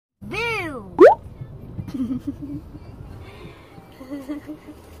Okay,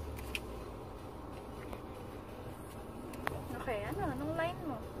 anong line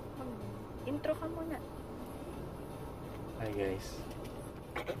mo? Intro ka muna. Hi guys.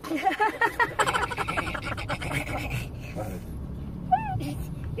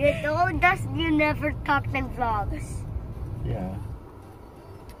 You told us you never talked in vlogs. Yeah.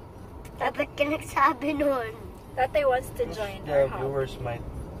 Dapat ka nagsabi nun. Tatay wants to join The our house. viewers might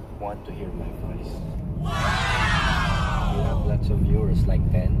want to hear my voice. Wow! You have lots of viewers, like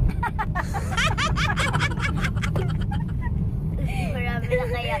 10. Marami na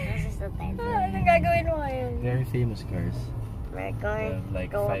kaya kasi sa time. Anong gagawin mo ngayon? Very famous cars. We're going like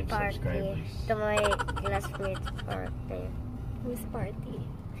to go 5 party subscribers. to my classmates' party. Whose party?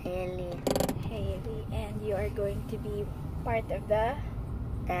 Hailey. Hailey. And you are going to be part of the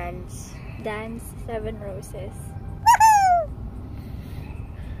Dance 7 Roses.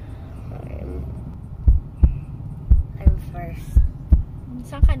 I'm first.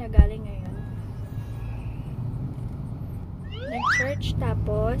 Saan ka nagaling ngayon? Nag-church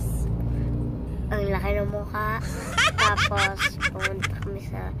tapos Ang laki ng mukha. Tapos, pumunta kami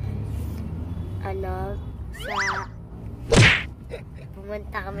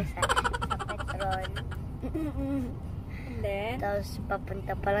sa Petron. and then Tapos,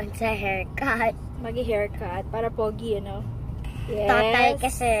 papunta pa lang sa haircut. magi-haircut para pogi, ano? Yes. Tatay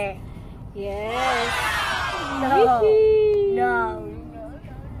kasi. Yes. No. Wee-hee. No.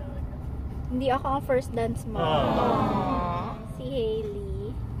 Hindi ako ang first dance mo. Si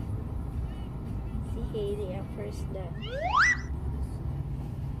Hailey. Si Hailey ang first dance.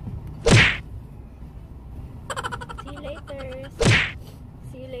 See you later.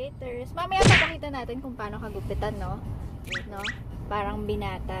 See you later. Mamaya papakita natin kung paano kagupitan, no? No? Parang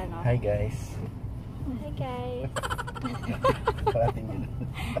binata, no? Hi guys. Hi guys. Parating yun.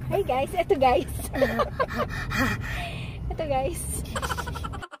 Hi guys. Ito guys. Ito guys.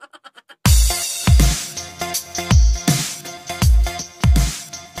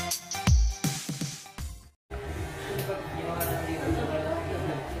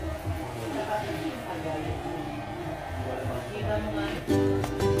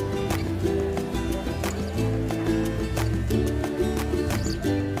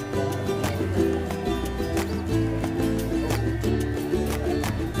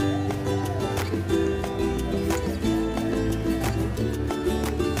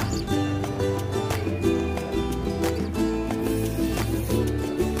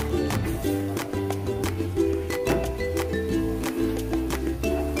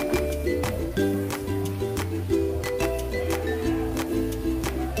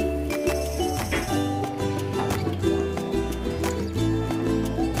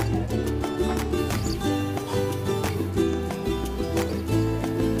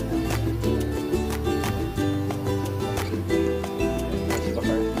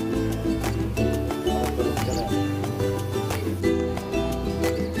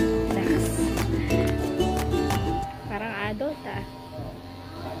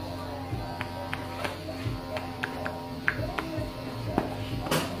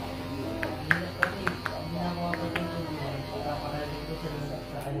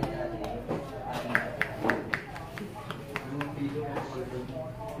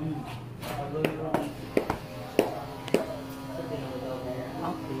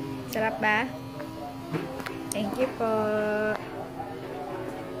 Sarap ba? Thank you po.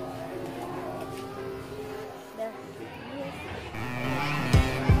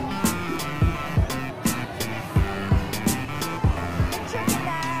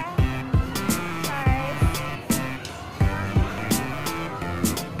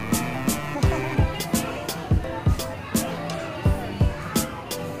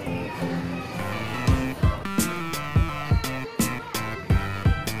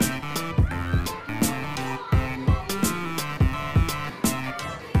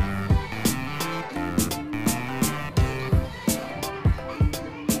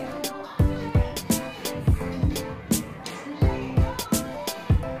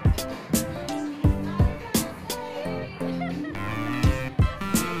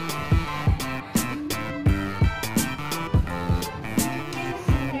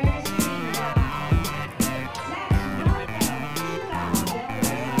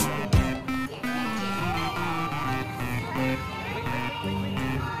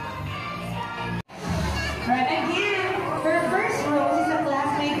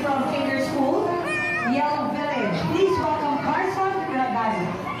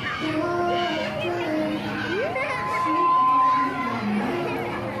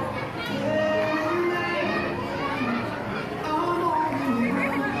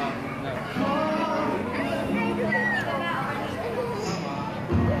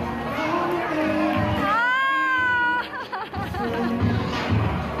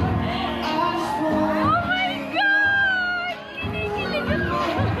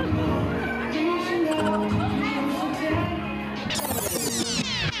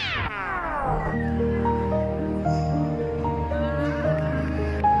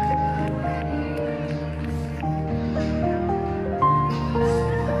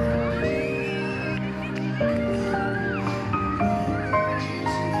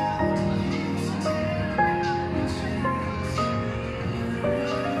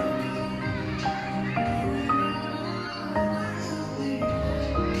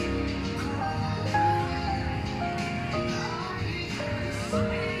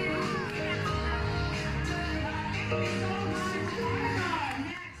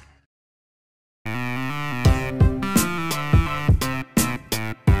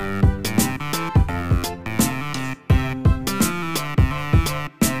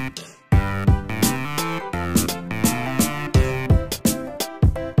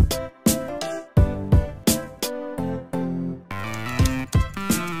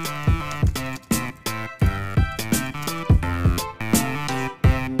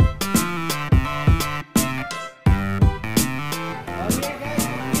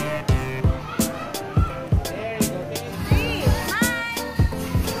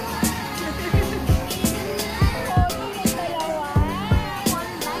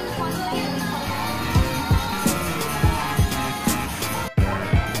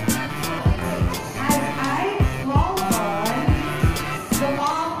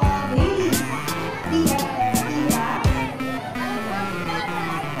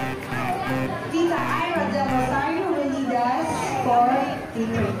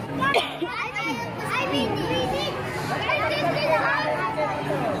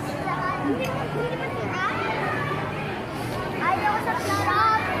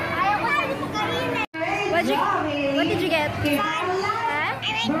 What did you get? Huh?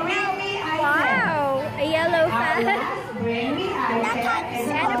 Wow! A yellow fan.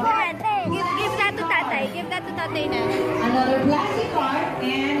 Give that to tatay. Give that to tatay na. Another plastic card,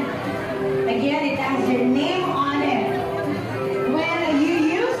 and again, it has your name on it. When you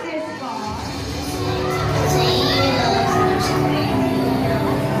use this card,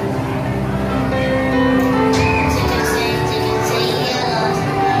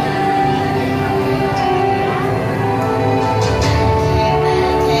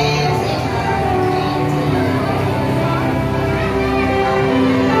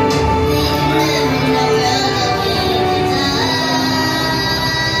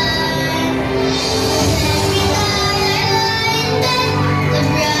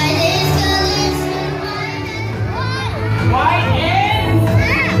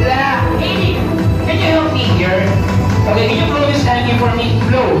 okay, can you blow this hanky for me?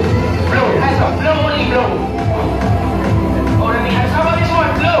 Blow. Blow. Hands up. Blow only. Blow. Oh, let me have some of this one.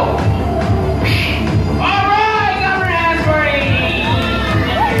 Blow. Alright, got your hands for me.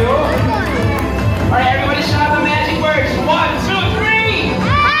 Thank you. Alright, everybody shout the magic words. 1, 2, 3.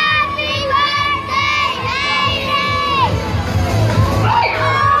 Happy birthday, Hailey!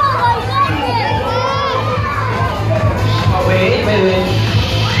 Oh, wait.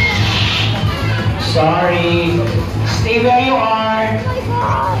 Sorry. Stay where you are.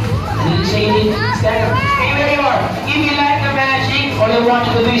 Stay where you are. If you like the magic, all I want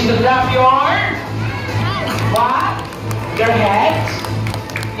you to do is to clap your what? Your hands?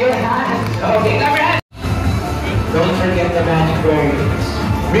 Your hands. Okay, clap your hands. Don't forget the magic words.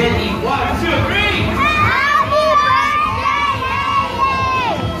 Ready? 1, 2, 3. Happy birthday,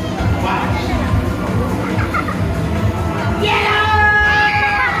 Hailey! Watch. Yellow!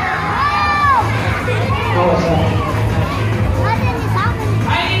 Oh, what's that?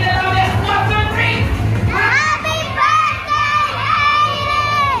 I need to know this. 1, 2, 3. Happy birthday,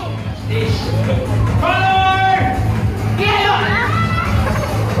 Hailey! This color. Yellow.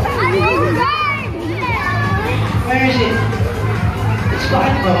 Where is it? It's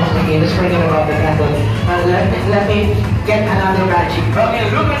gone. Oh, okay, let's forget about the candle. Let me get another magic. Okay,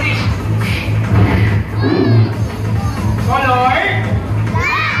 look at this. Color.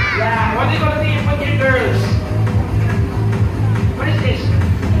 Yeah. What are you gonna do with your girls? What is this?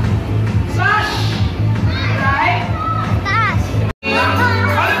 Sash. Right?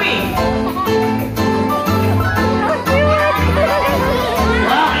 Follow me.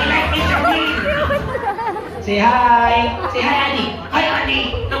 Oh, I like Mr. Bean. Say hi. Say hi, Annie. Hi, Annie.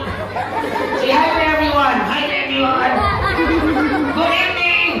 Say hi to everyone. Hi to everyone. Good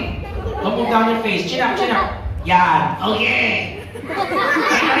evening. Don't move down your face. Chin up, chin up. Yeah. Okay. I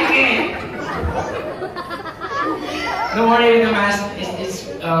like it. Don't worry, the mask is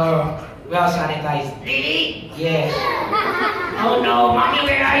well sanitized. Really? Yes. Oh no, Mommy,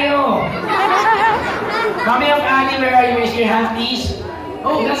 where are you? Mommy of Annie, where are you? Raise your hand, please.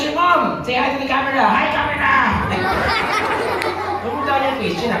 Oh, that's your mom. Say hi to the camera. Hi, camera. Don't put down your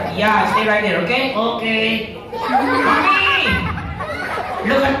face, chin up. Yeah, stay right there, okay? Okay. Mommy!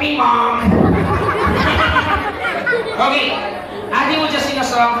 Look at me, Mom. Okay, Annie will just sing a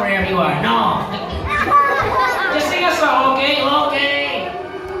song for everyone. No. Just sing a song, okay? Okay.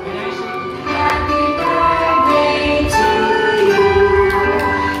 Happy birthday to you.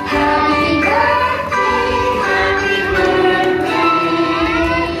 Happy birthday, happy birthday.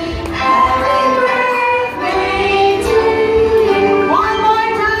 Happy birthday to you. one more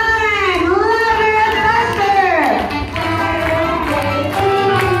time, louder and faster. Happy birthday,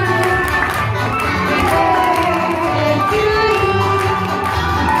 Hailey.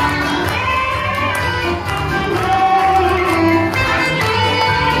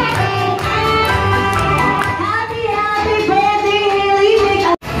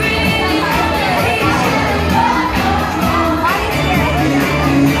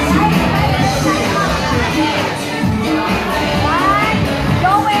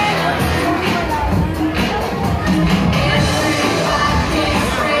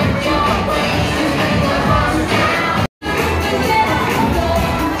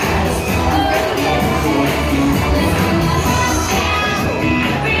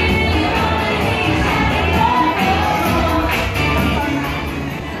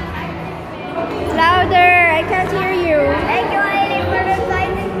 Louder! I can't hear